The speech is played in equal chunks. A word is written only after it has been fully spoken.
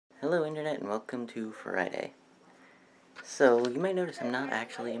Hello Internet and welcome to Friday. So, you might notice I'm not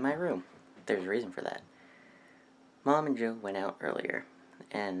actually in my room. There's a reason for that. Mom and Joe went out earlier,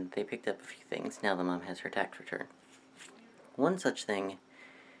 and they picked up a few things now that Mom has her tax return. One such thing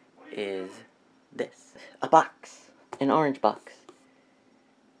is this. A box. An orange box.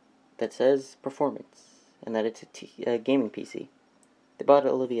 That says Performance, and that it's a gaming PC. They bought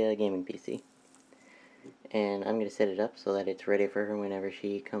Olivia a gaming PC. And I'm going to set it up so that it's ready for her whenever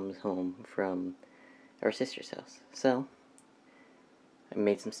she comes home from our sister's house. So, I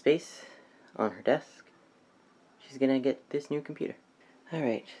made some space on her desk. She's gonna get this new computer.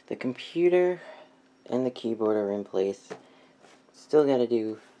 Alright, the computer and the keyboard are in place. Still gotta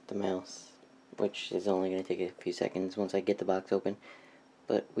do the mouse, which is only gonna take a few seconds once I get the box open.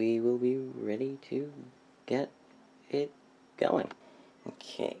 But we will be ready to get it going.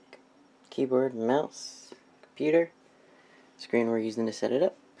 Okay, keyboard, mouse, computer, screen we're using to set it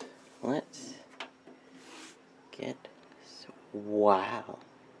up. Let's get... Wow.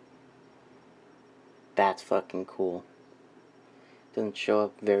 That's fucking cool. Doesn't show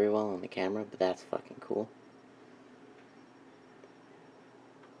up very well on the camera, but that's fucking cool.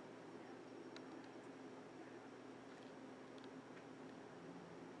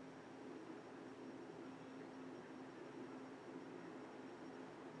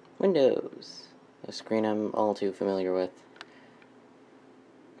 Windows. A screen I'm all too familiar with.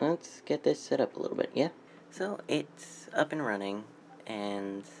 Let's get this set up a little bit, yeah? So, it's up and running,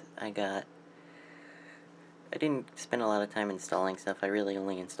 and I didn't spend a lot of time installing stuff. I really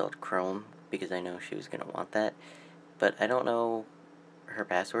only installed Chrome, because I know she was going to want that. But I don't know her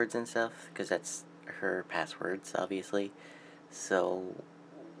passwords and stuff, because that's her passwords, obviously. So,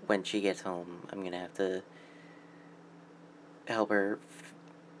 when she gets home, I'm going to have to help her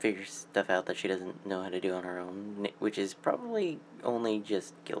figure stuff out that she doesn't know how to do on her own, which is probably only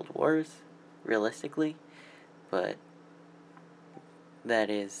just Guild Wars, realistically, but that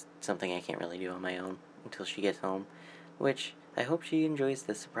is something I can't really do on my own until she gets home, which I hope she enjoys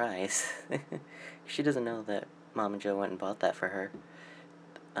the surprise. She doesn't know that Mom and Joe went and bought that for her.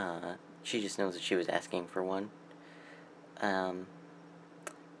 She just knows that she was asking for one.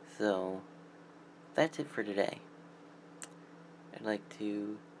 So, that's it for today. I'd like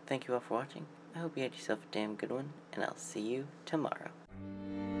to thank you all for watching. I hope you had yourself a damn good one, and I'll see you tomorrow.